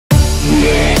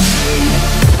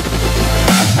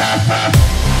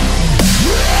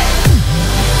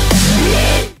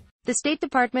The State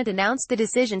Department announced the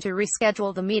decision to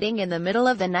reschedule the meeting in the middle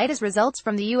of the night as results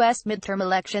from the U.S. midterm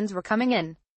elections were coming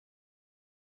in.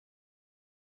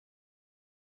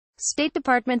 State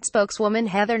Department spokeswoman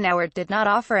Heather Nauert did not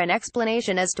offer an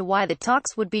explanation as to why the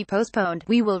talks would be postponed.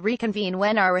 "We will reconvene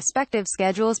when our respective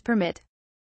schedules permit.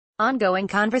 Ongoing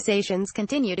conversations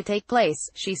continue to take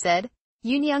place," she said.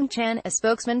 Yoon Young-chan, a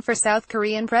spokesman for South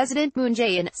Korean President Moon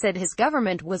Jae-in, said his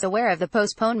government was aware of the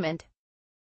postponement.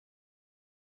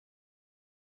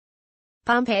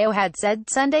 Pompeo had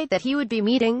said Sunday that he would be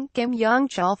meeting Kim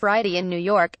Young-chul Friday in New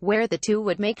York, where the two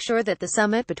would make sure that the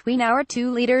summit between our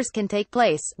two leaders can take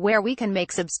place, where we can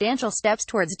make substantial steps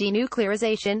towards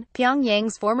denuclearization.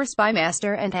 Pyongyang's former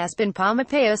spymaster and has been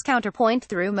Pompeo's counterpoint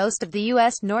through most of the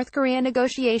U.S.-North Korea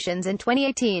negotiations in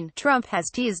 2018. Trump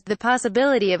has teased the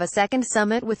possibility of a second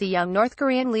summit with the young North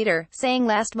Korean leader, saying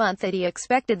last month that he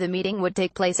expected the meeting would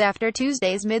take place after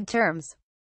Tuesday's midterms.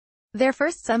 Their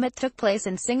first summit took place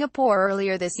in Singapore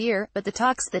earlier this year, but the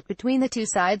talks that between the two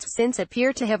sides since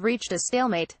appear to have reached a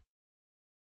stalemate.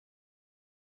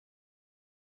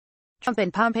 Trump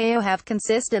and Pompeo have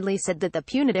consistently said that the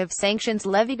punitive sanctions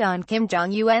levied on Kim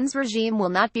Jong-un's regime will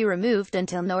not be removed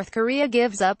until North Korea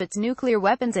gives up its nuclear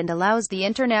weapons and allows the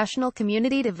international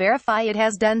community to verify it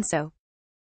has done so.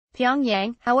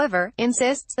 Pyongyang, however,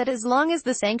 insists that as long as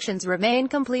the sanctions remain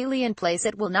completely in place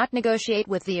it will not negotiate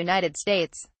with the United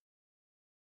States.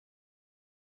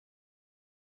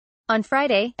 On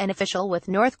Friday, an official with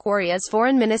North Korea's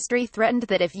foreign ministry threatened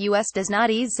that if U.S. does not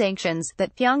ease sanctions,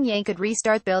 that Pyongyang could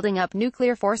restart building up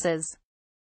nuclear forces.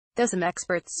 Though some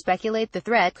experts speculate the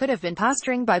threat could have been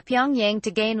posturing by Pyongyang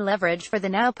to gain leverage for the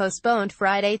now postponed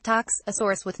Friday talks, a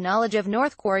source with knowledge of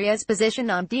North Korea's position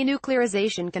on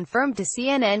denuclearization confirmed to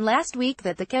CNN last week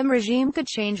that the Kim regime could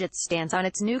change its stance on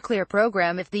its nuclear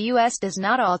program if the U.S. does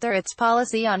not alter its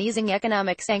policy on easing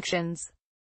economic sanctions.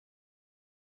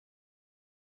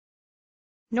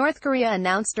 North Korea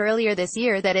announced earlier this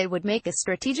year that it would make a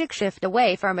strategic shift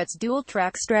away from its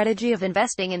dual-track strategy of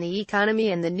investing in the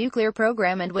economy and the nuclear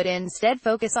program and would instead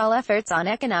focus all efforts on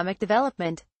economic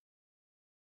development.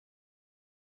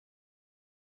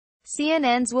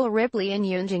 CNN's Will Ripley and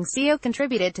Yoon Jung-seo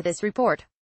contributed to this report.